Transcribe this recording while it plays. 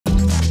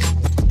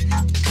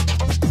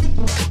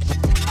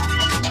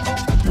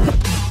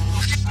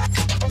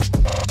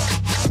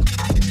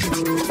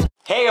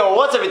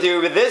What's up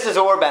YouTube, this is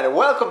Orb and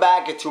welcome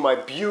back to my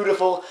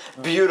beautiful,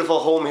 beautiful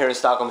home here in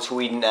Stockholm,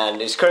 Sweden. And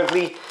it's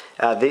currently,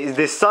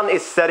 the sun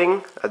is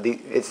setting,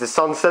 it's the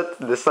sunset,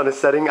 the sun is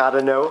setting, I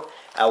don't know,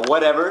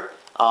 whatever.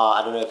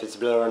 I don't know if it's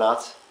blur or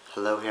not.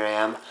 Hello, here I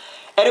am.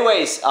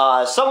 Anyways,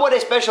 somewhat a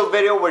special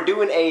video. We're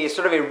doing a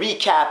sort of a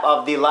recap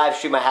of the live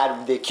stream I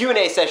had, the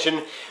Q&A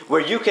session,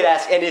 where you could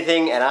ask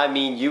anything, and I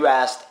mean you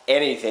asked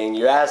anything.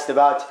 You asked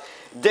about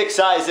dick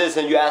sizes,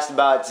 and you asked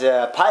about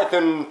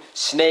python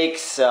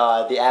snakes,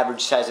 the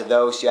average size of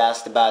those. You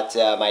asked about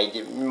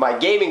my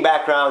gaming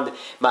background,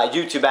 my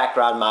YouTube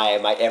background,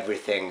 my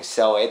everything.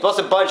 So it was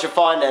a bunch of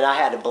fun, and I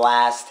had a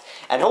blast.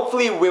 And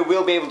hopefully we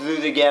will be able to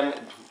do it again.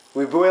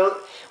 We will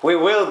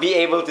be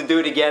able to do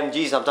it again.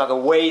 Jeez, I'm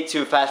talking way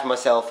too fast for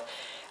myself.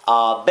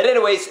 But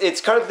anyways,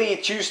 it's currently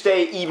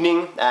Tuesday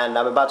evening, and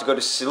I'm about to go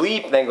to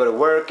sleep, then go to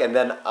work, and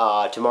then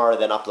tomorrow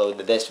then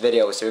upload this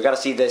video. So you're gonna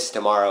see this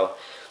tomorrow.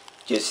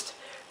 Just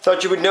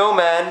thought you would know,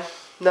 man.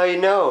 Now you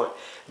know.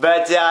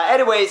 But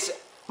anyways,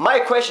 my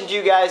question to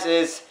you guys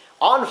is,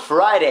 on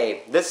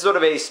Friday, this is sort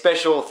of a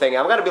special thing.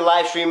 I'm gonna be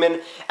live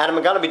streaming, and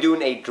I'm gonna be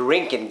doing a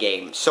drinking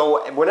game.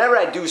 So whenever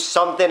I do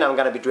something, I'm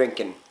gonna be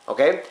drinking.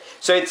 Okay?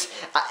 So it's,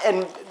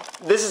 and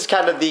this is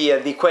kind of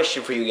the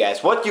question for you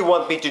guys. What do you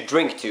want me to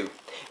drink to?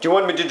 Do you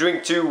want me to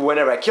drink to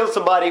whenever I kill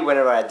somebody,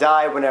 whenever I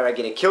die, whenever I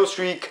get a kill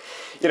streak?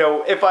 You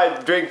know, if I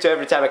drink to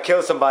every time I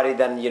kill somebody,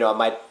 then, you know, I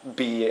might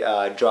be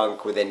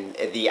drunk within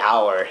the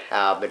hour.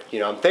 But, you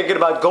know, I'm thinking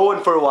about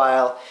going for a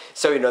while,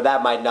 so, you know,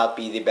 that might not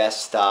be the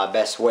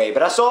best way.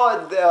 But I saw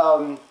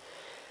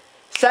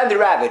Sandy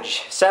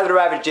Ravage. Sandy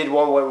Ravage did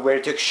one where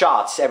he took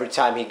shots every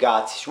time he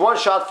got one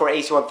shot for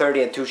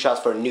AC-130 and 2 shots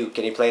for a nuke.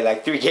 And he played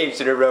like 3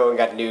 games in a row and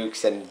got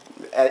nukes, and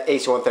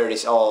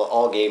AC-130s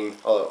all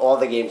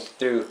the games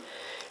through.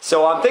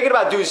 So I'm thinking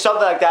about doing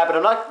something like that, but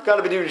I'm not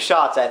gonna be doing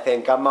shots. I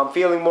think I'm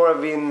feeling more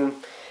of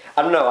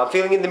I don't know. I'm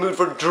feeling in the mood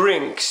for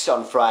drinks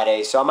on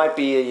Friday, so I might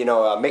be, you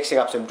know, mixing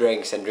up some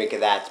drinks and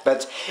drinking that.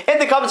 But in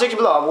the comment section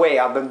below,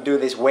 I've been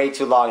doing this way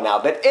too long now.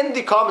 But in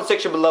the comment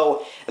section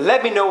below,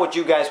 let me know what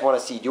you guys want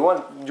to see. Do you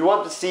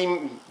want to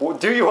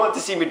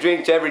see me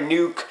drink to every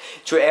nuke,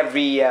 to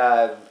every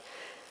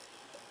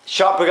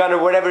shotgun gun or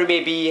whatever it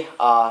may be?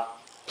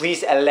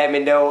 Please let me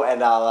know,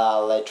 and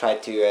I'll try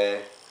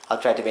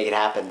to make it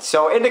happen.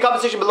 So in the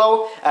comment section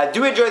below,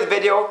 do enjoy the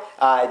video.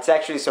 It's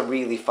actually some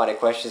really funny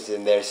questions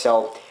in there.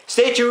 So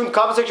stay tuned,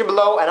 comment section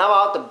below, and I'm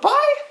out.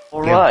 Bye!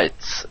 Alright,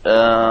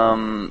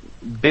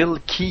 Bill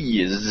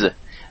Keys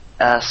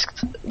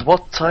asked,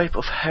 what type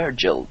of hair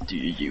gel do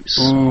you use?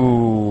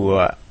 Ooh,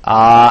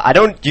 I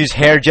don't use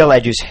hair gel, I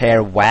use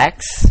hair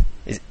wax.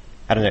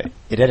 I don't know,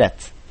 you did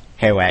it?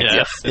 Hair wax.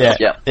 Yes.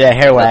 Yeah,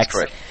 hair wax. That's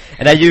correct.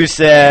 And I use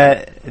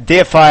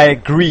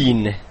DFI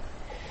Green.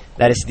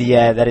 That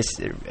is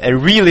a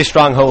really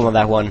strong hold on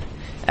that one,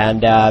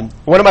 and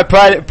one of my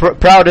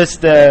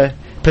proudest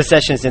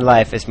possessions in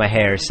life is my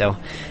hair. So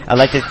I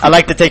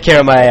like to take care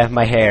of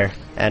my hair,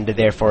 and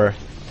therefore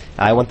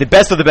I want the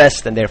best of the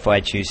best, and therefore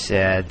I choose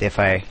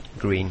DFI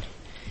Green.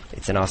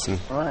 It's an awesome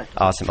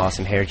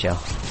hair gel.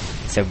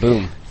 So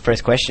boom,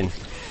 first question.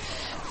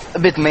 A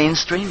bit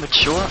mainstream, but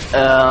sure.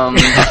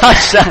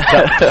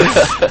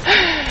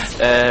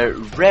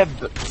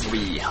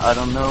 Rebwe, I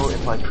don't know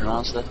if I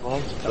pronounced that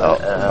right. Oh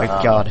my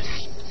god.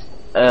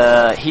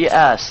 He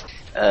asked,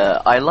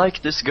 I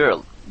like this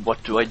girl.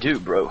 What do I do,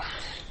 bro?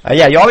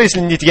 Yeah, you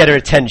obviously need to get her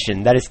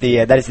attention. That is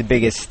the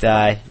biggest.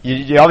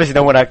 You obviously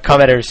don't want to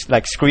come at her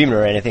like screaming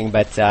or anything,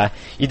 but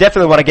you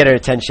definitely want to get her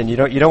attention. You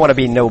don't want to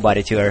be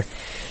nobody to her.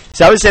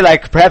 So I would say,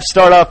 like, perhaps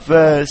start off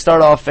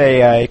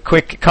a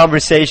quick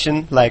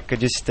conversation, like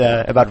just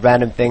about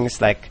random things,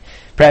 like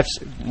perhaps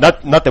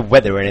not the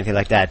weather or anything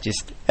like that,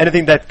 just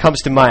anything that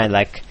comes to mind.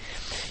 Like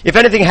if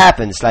anything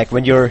happens, like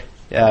when you're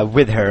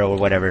with her or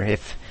whatever,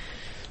 if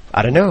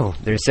I don't know,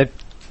 there's a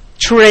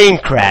train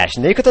crash,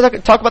 and then you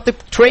could talk about the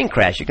train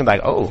crash. You can be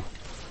like, oh,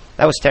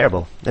 that was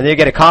terrible, and then you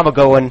get a combo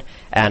going,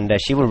 and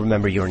she will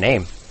remember your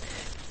name.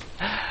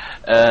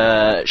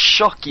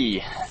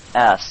 Shocky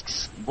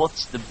asks,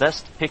 what's the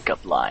best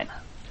pickup line?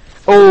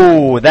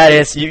 Oh, that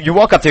is, you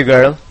walk up to a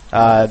girl.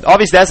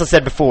 Obviously, as I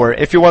said before,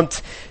 if you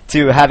want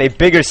to have a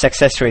bigger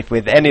success rate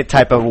with any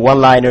type of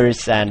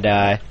one-liners and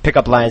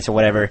pickup lines or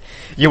whatever,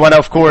 you want to,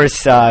 of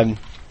course,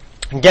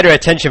 get her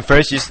attention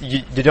first.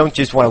 You don't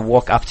just want to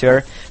walk up to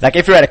her. Like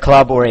if you're at a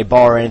club or a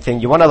bar or anything,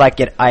 you want to like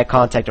get eye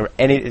contact or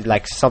any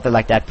like something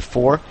like that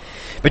before.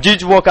 But you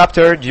just walk up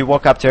to her,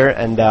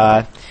 and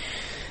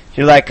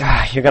you're like,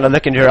 you're gonna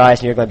look into her eyes,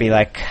 and you're gonna be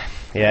like,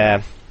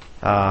 yeah,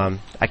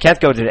 I can't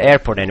go to the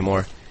airport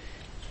anymore.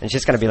 And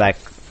she's gonna be like,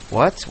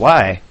 what?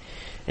 Why?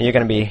 And you're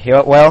gonna be,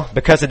 well,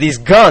 because of these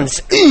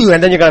guns.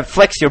 And then you're gonna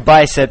flex your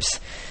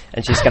biceps,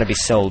 and she's gonna be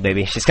sold,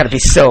 baby. She's gonna be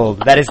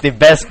sold. That is the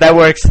best. That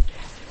works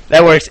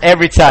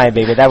every time,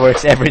 baby. That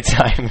works every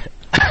time.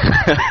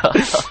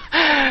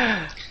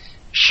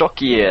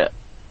 Shocky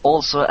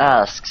also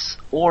asks,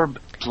 orb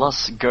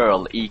plus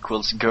girl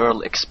equals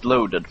girl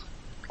exploded?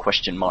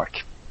 Question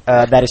mark.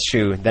 That is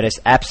true. That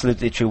is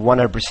absolutely true.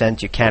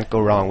 100%. You can't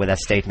go wrong with that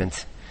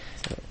statement.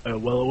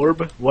 Well,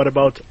 Orb, what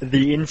about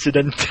the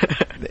incident?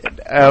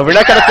 We're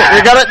not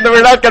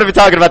gonna be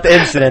talking about the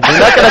incident. We're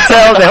not gonna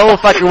tell the whole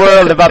fucking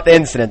world about the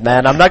incident,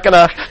 man. We're not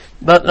gonna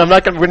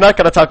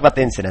talk about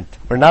the incident.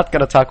 We're not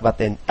gonna talk about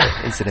the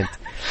incident.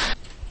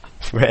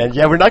 Man,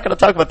 yeah, we're not gonna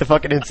talk about the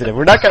fucking incident.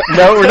 We're not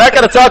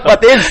gonna talk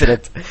about the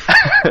incident.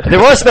 There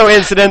was no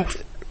incident.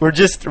 We're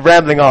just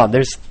rambling on.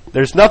 There's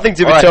nothing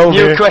to be told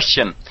new here.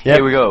 question. Yep.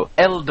 Here we go.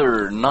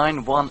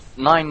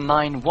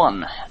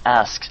 Elder91991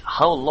 asks,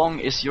 how long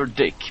is your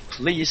dick?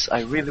 Please,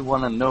 I really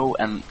want to know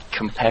and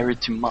compare it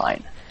to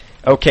mine.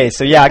 Okay,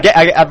 so yeah,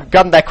 I've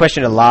gotten that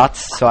question a lot,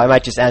 so I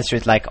might just answer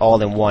it like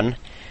all in one.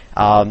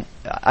 I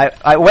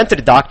went to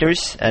the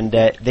doctors, and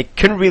they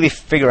couldn't really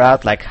figure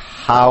out like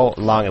how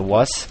long it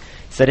was,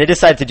 so they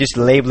decided to just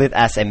label it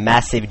as a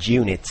massive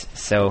unit.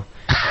 So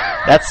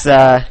that's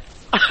how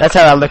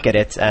I look at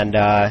it, and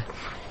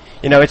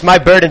you know, it's my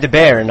burden to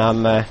bear, and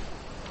I'm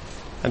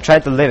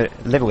trying to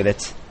live with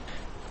it.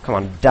 Come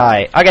on,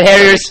 die. I can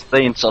hear yours.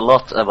 Explains a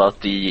lot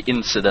about the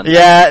incident.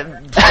 Yeah,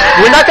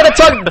 we're not gonna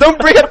talk. Don't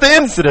bring up the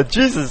incident,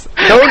 Jesus!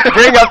 Don't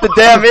bring up the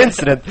damn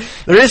incident.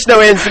 There is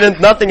no incident.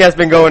 Nothing has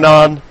been going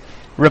on,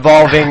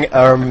 revolving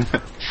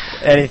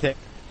anything.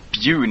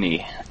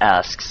 Buni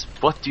asks,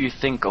 what do you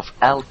think of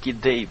Alki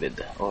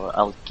David or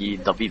Alki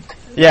David?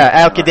 Yeah,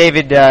 Alki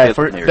David.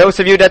 For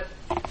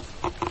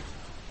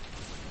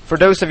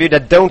those of you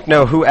that don't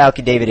know who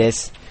Alki David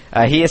is,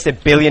 he is a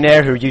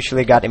billionaire who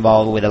usually got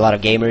involved with a lot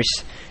of gamers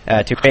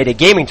to create a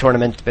gaming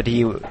tournament, but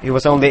he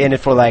was only in it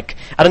for like,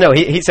 I don't know,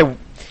 he's a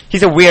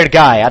weird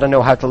guy. I don't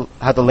know how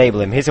to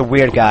label him. He's a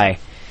weird guy.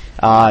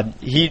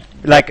 He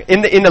like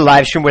in the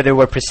live stream where they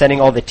were presenting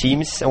all the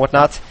teams and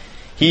whatnot,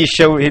 he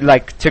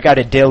like took out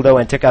a dildo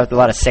and took out a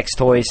lot of sex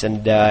toys,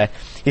 and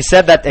he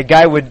said that a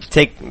guy would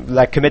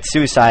commit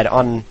suicide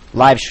on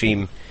live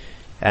stream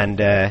and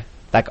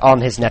like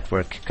on his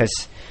network,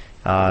 because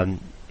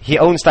he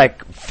owns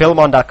like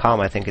filmon.com,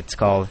 I think it's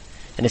called,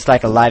 and it's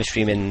like a live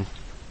streaming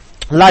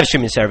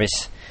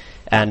service.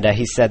 And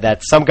he said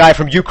that some guy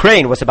from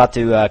Ukraine was about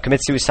to commit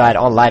suicide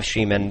on live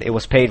stream, and it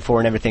was paid for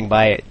and everything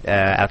by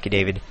Alki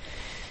David.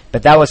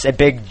 But that was a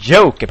big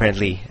joke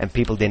apparently, and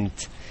people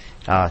didn't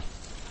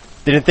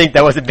think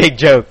that was a big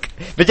joke.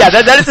 But yeah,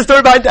 that is the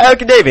story behind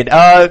Alki David.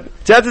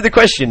 To answer the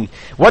question,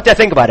 what do I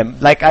think about him?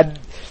 Like I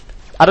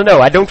don't know.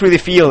 I don't really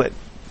feel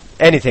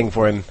anything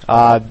for him.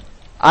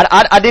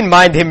 I didn't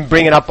mind him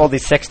bringing up all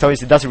these sex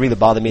toys. It doesn't really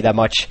bother me that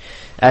much.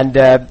 And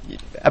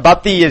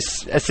about the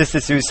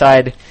assisted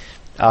suicide,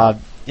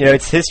 you know,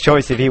 it's his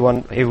choice if he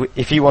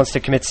wants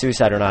to commit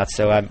suicide or not.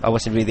 So I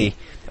wasn't really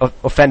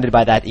offended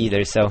by that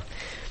either. So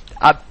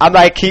I'm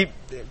like, I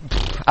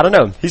don't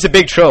know. He's a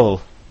big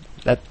troll.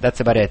 That's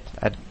about it.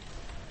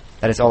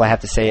 That is all I have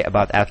to say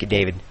about Alki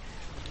David.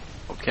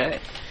 Okay.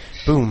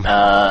 Boom.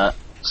 That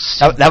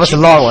was a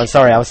long one.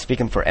 Sorry, I was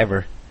speaking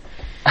forever.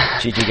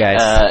 GG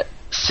guys.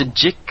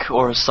 Sejik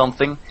or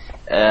something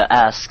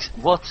asks,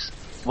 what's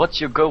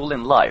your goal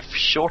in life,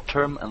 short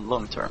term and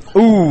long term?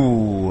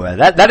 Ooh,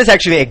 that is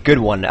actually a good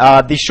one.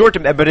 The short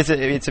term, but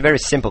it's a very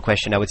simple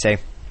question, I would say.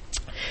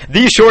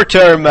 The short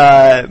term,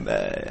 I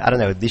don't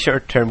know, the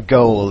short term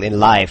goal in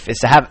life is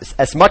to have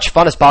as much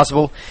fun as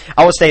possible.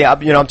 I would say,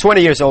 you know, I'm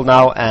 20 years old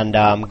now, and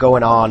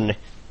going on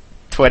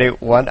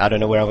 21. I don't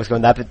know where I was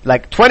going that, but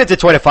like 20 to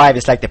 25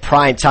 is like the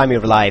prime time of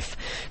your life.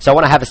 So I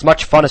want to have as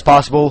much fun as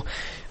possible.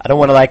 I don't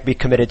want to like be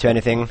committed to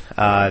anything.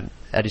 I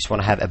just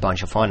want to have a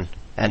bunch of fun.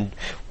 And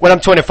when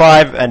I'm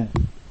 25, and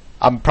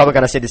I'm probably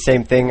gonna say the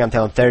same thing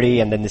until I'm 30,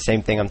 and then the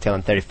same thing until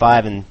I'm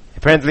 35, and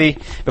apparently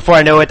before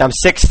I know it, I'm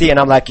 60, and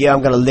I'm like, yeah,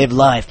 I'm gonna live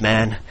life,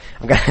 man.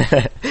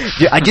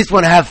 I just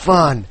want to have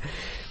fun.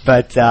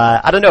 But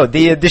I don't know.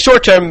 The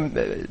short term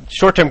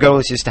goal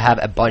is just to have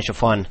a bunch of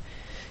fun,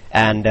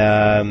 and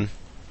I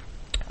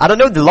don't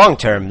know the long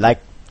term, like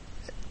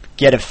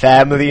get a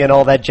family and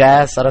all that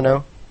jazz. I don't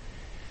know.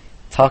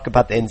 Talk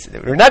about the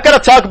incident. We're not gonna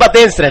talk about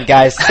the incident,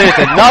 guys.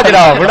 Seriously, not at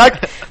all. We're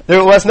not.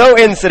 There was no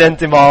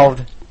incident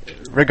involved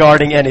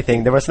regarding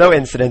anything. There was no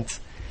incident.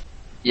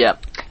 Yeah.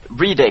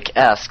 Redek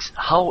asks,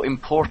 how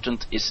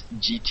important is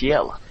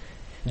GTL?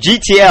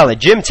 GTL,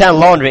 Gym Tan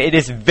Laundry. It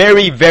is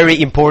very,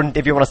 very important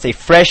if you want to stay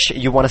fresh.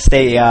 You want to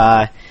stay.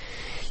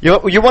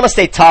 You want to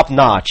stay top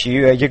notch.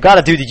 You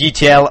gotta do the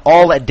GTL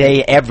all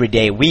day, every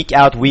day, week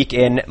out, week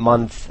in,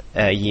 month,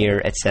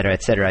 year, etc.,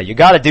 etc. You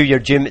gotta do your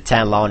gym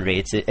tan laundry.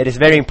 It is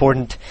very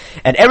important,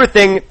 and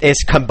everything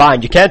is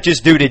combined. You can't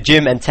just do the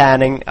gym and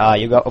tanning.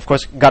 Of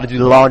course, gotta do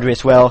the laundry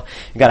as well.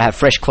 You gotta have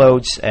fresh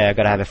clothes.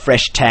 Gotta have a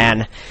fresh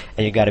tan,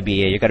 and you gotta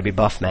be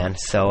buff, man.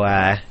 So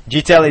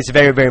GTL is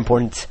very, very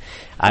important.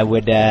 I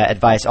would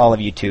advise all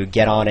of you to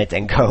get on it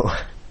and go.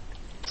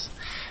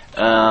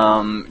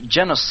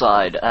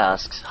 Genocide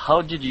asks,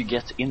 how did you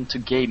get into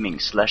gaming /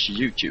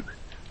 YouTube?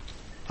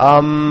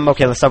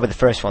 Okay, let's start with the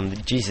first one.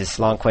 Jesus,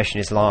 long question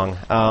is long.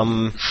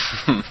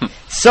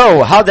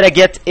 So, how did I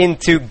get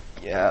into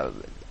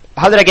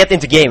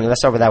gaming?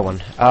 Let's start with that one.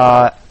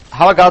 How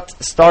I got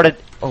started.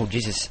 Oh,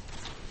 Jesus.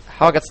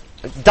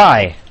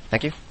 Die.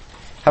 Thank you.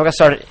 How I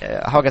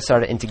got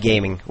started into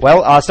gaming.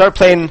 Well, I started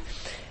playing.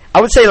 I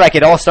would say like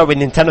it all started with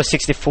Nintendo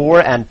 64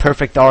 and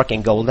Perfect Dark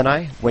and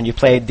GoldenEye when you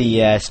played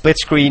the split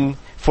screen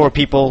 4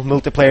 people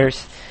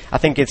multiplayers. I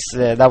think it's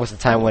that was the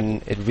time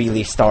when it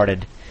really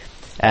started,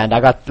 and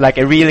I got like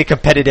a really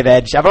competitive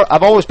edge.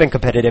 I've always been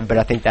competitive, but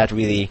I think that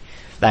really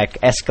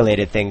like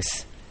escalated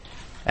things,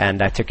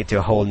 and I took it to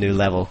a whole new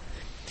level.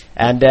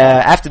 And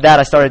after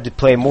that, I started to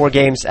play more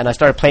games, and I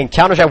started playing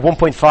Counter-Strike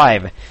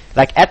 1.5,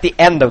 like at the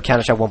end of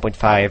Counter-Strike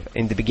 1.5,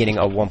 in the beginning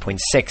of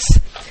 1.6.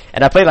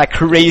 And I played like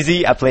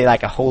crazy. I played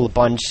like a whole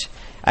bunch.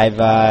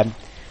 I've,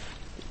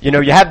 you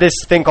know, you have this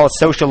thing called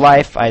social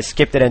life. I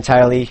skipped it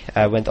entirely.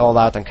 I went all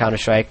out on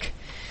Counter-Strike.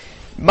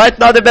 Might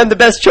not have been the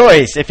best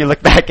choice if you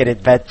look back at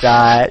it, but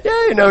yeah,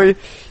 you know, you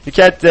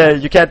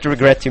can't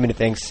regret too many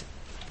things.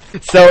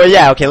 So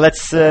yeah, okay.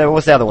 Let's. What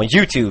was the other one?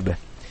 YouTube.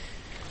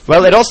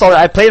 Well, it also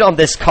I played on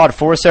this COD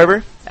 4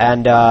 server,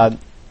 and I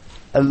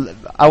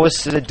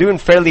was doing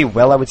fairly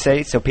well, I would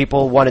say. So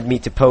people wanted me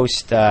to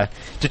post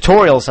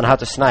tutorials on how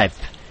to snipe.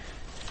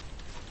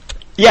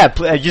 Yeah,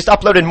 just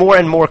uploaded more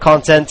and more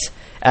content,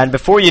 and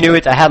before you knew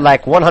it, I had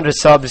like 100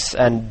 subs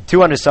and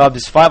 200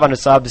 subs, 500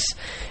 subs,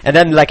 and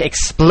then like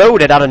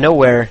exploded out of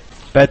nowhere.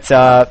 But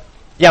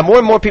yeah, more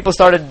and more people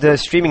started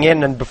streaming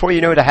in, and before you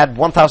know it, I had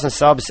 1,000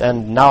 subs,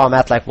 and now I'm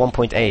at like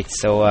 1.8.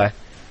 So.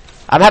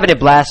 I'm having a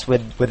blast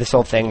with this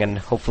whole thing, and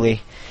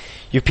hopefully,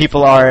 you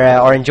people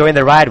are enjoying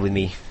the ride with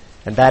me.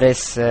 And that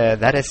is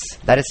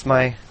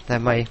my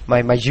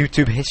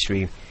YouTube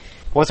history.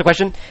 What's the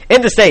question?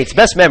 In the States,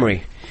 best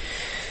memory.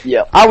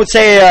 Yeah. I would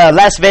say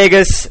Las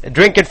Vegas,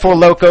 drinking 4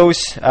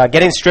 Locos,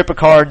 getting stripper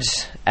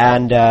cards,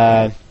 and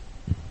oh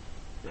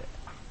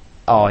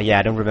yeah,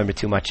 I don't remember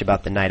too much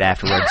about the night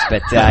afterwards,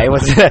 but it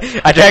was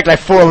I drank like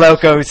 4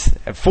 Locos,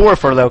 4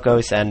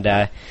 Locos, and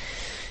that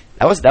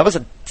was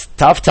a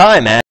tough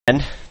time, man.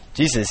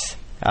 Jesus,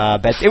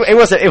 but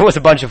it was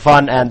a bunch of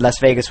fun, and Las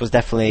Vegas was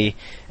definitely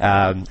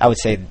I would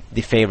say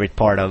the favorite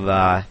part of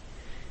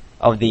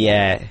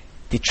the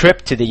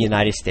trip to the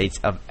United States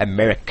of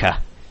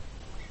America.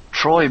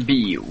 Troy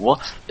B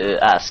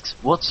asks,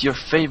 what's your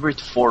favorite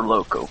 4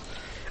 Loco?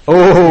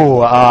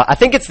 Oh, I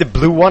think it's the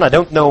blue one. I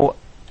don't know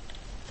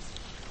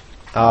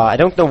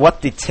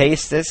what the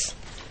taste is,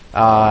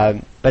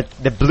 but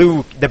the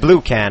blue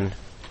can.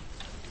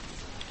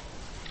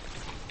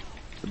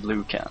 The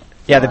blue can.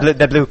 Yeah,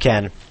 the blue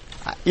can.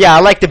 Yeah, I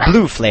like the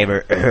blue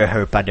flavor.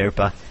 Herpa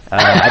derpa.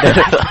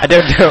 I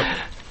don't know.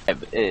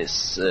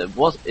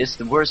 What is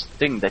the worst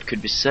thing that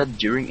could be said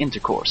during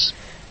intercourse?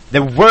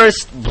 The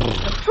worst,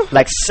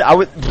 like I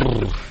would.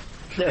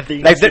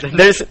 Like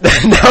there's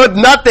no,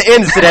 not the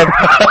incident.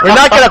 We're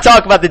not gonna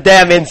talk about the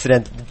damn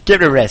incident.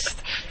 Give it a rest.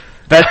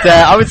 But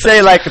I would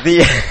say like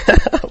the.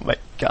 Oh my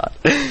god.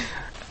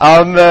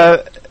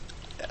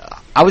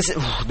 I was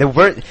the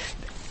word.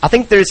 I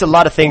think there's a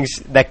lot of things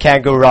that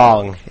can go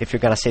wrong if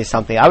you're gonna say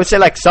something. I would say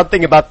like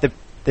something about the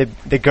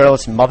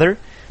girl's mother,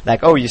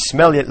 like, oh, you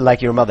smell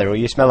like your mother, or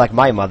you smell like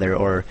my mother,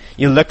 or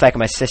you look like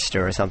my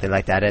sister, or something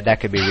like that. That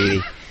could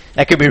be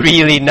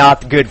really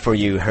not good for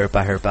you,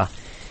 herpa.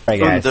 Right,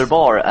 guys.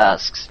 Underbar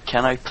asks,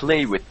 can I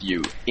play with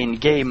you in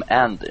game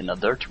and in a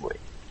dirty way?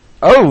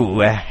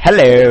 Oh,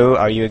 hello.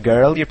 Are you a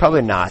girl? You're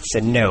probably not. So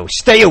no,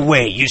 stay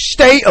away. You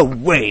stay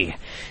away.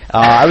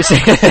 I would say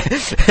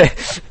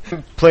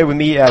play with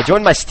me.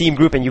 Join my Steam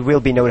group, and you will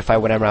be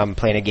notified whenever I'm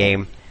playing a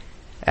game.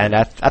 And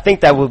I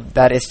think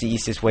that is the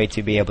easiest way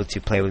to be able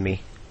to play with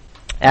me.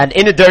 And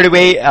in a dirty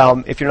way,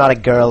 if you're not a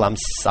girl, I'm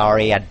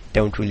sorry. I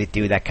don't really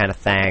do that kind of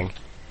thing.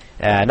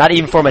 Not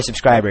even for my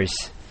subscribers.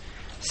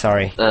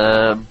 Sorry.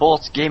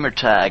 Bot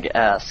Gamertag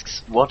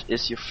asks, what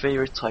is your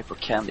favorite type of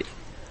candy?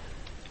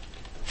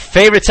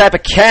 Favorite type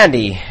of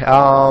candy?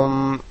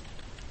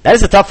 That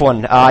is a tough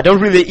one. I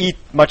don't really eat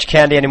much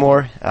candy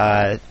anymore.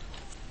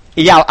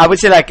 Yeah, I would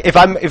say like if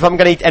I'm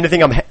gonna eat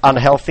anything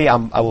unhealthy,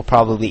 I will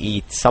probably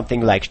eat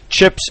something like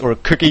chips or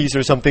cookies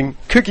or something.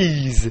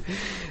 Cookies.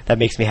 That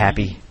makes me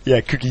happy.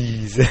 Yeah,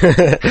 cookies.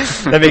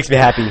 That makes me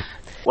happy.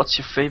 What's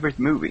your favorite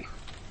movie?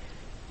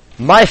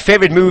 My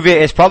favorite movie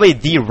is probably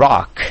The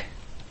Rock.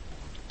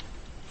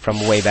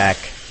 From way back.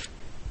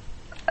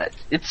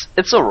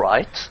 It's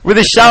alright. With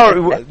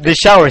the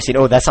shower scene.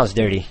 Oh, that sounds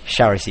dirty.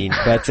 Shower scene.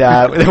 But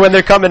when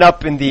they're coming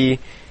up in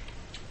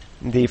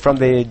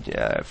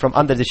from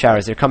under the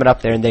showers, they're coming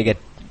up there and they get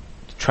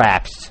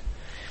trapped.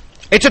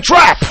 It's a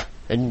trap,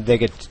 and they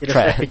get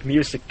trapped. Epic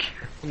music.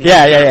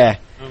 Yeah.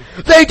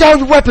 Lay down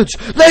your weapons!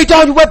 Lay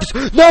down your weapons!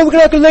 No, we're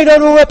not gonna lay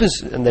down our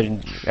weapons! And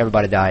then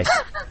everybody dies.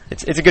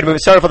 It's a good movie.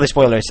 Sorry for the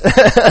spoilers.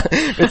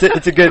 It's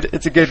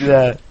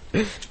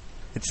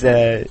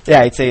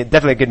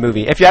definitely a good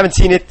movie. If you haven't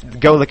seen it,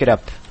 go look it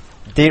up.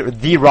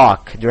 The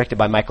Rock, directed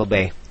by Michael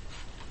Bay.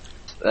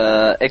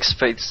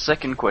 X-Fate's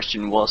second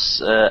question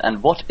was,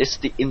 and what is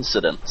the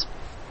incident?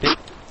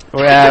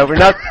 We're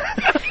not.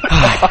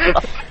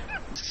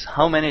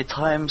 How many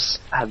times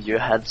have you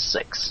had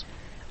sex?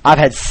 I've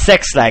had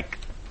sex like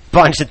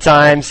bunch of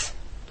times,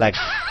 like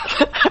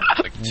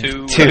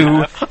two.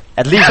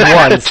 At least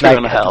once, Two like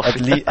and a half.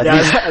 at least.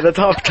 The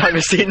top time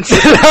is seen.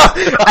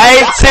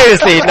 Hey,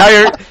 seriously, now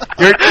you're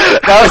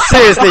no,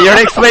 seriously,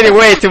 you're explaining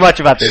way too much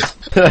about this.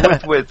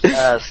 With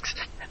asks,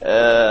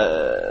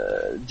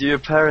 do your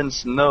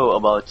parents know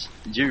about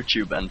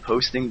YouTube and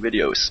posting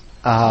videos?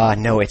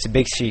 No, it's a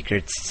big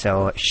secret,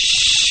 so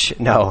shh,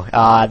 no.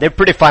 They're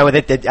pretty fine with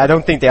it. I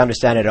don't think they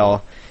understand it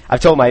all. I've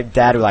told my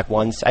dad like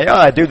once,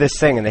 I do this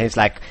thing, and he's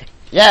like,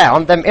 yeah,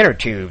 on them inner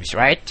tubes,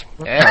 right?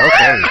 Yeah,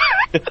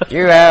 okay.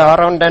 You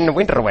are on the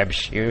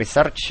interwebs. You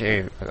search,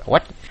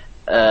 what?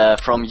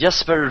 From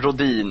Jesper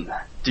Rodin,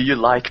 do you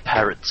like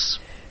parrots?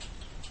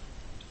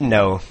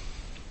 No.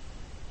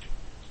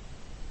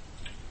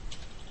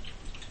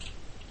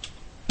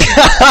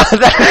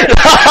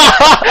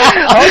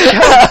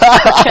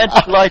 I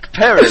can't like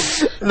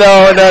parrots.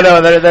 No,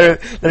 they're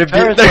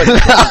Parrots are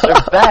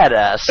they're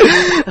badass.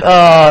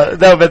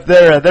 No, but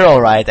they're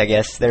all right, I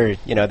guess. They're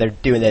they're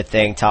doing their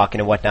thing,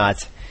 talking and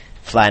whatnot,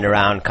 flying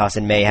around,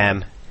 causing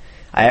mayhem.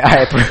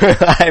 I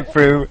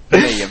approve.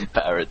 Mayhem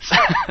parrots.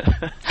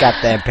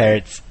 Goddamn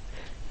parrots.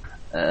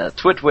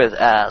 Twitwith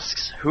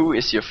asks, who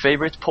is your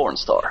favorite porn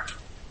star?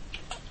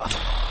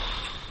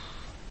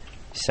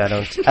 So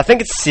I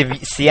think it's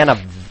Sienna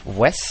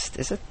West,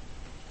 is it?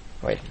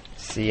 Wait,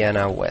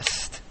 Sienna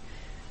West.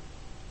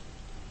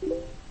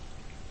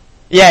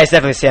 Yeah, it's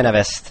definitely Sienna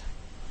West.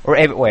 Or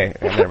Ava, wait,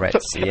 I'm not right.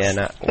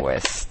 Sienna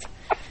West.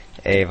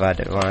 Ava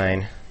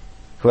Divine.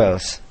 Who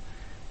else?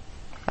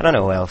 I don't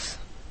know who else.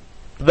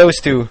 Those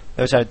two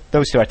are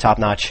top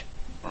notch.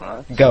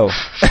 Go.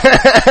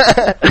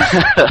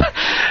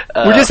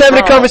 We're just having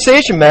a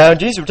conversation, man.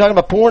 Jeez, we're talking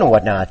about porn and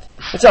whatnot.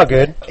 It's all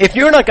good. If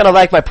you're not gonna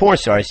like my porn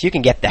stars, you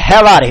can get the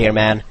hell out of here,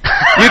 man.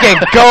 You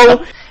can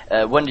go.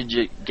 When did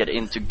you get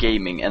into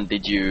gaming, and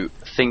did you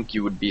think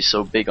you would be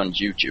so big on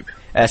YouTube?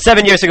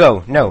 7 years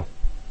ago. No.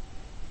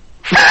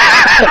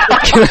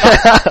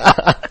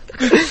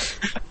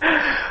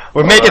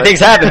 We're making things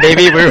happen,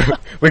 baby.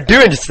 We're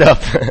doing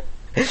stuff.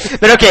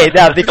 But okay,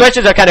 now the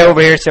questions are kind of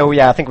over here, so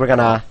yeah, I think we're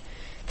gonna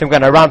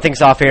round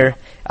things off here.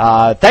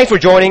 Thanks for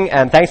joining,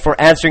 and thanks for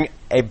thanks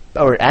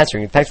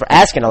for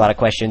asking a lot of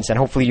questions, and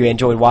hopefully you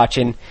enjoyed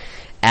watching.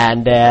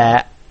 And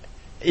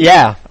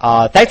yeah,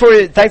 thanks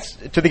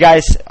to the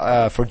guys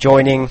for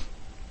joining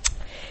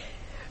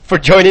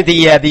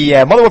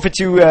the Modern Warfare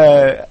 2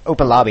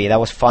 open lobby. That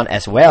was fun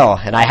as well,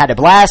 and I had a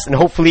blast, and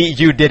hopefully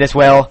you did as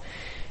well.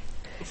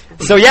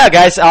 So yeah,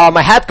 guys,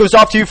 my hat goes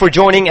off to you for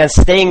joining and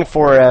staying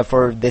for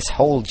this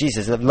whole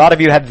Jesus. A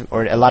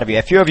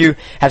few of you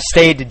have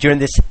stayed during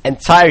this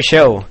entire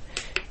show,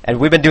 and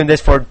we've been doing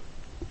this for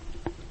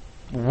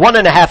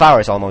 1.5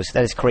 hours almost.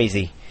 That is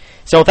crazy.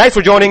 So thanks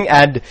for joining,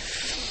 and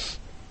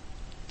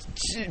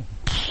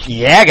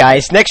yeah,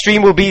 guys, next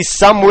stream will be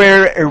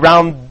somewhere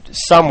around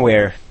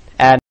somewhere.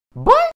 And bye.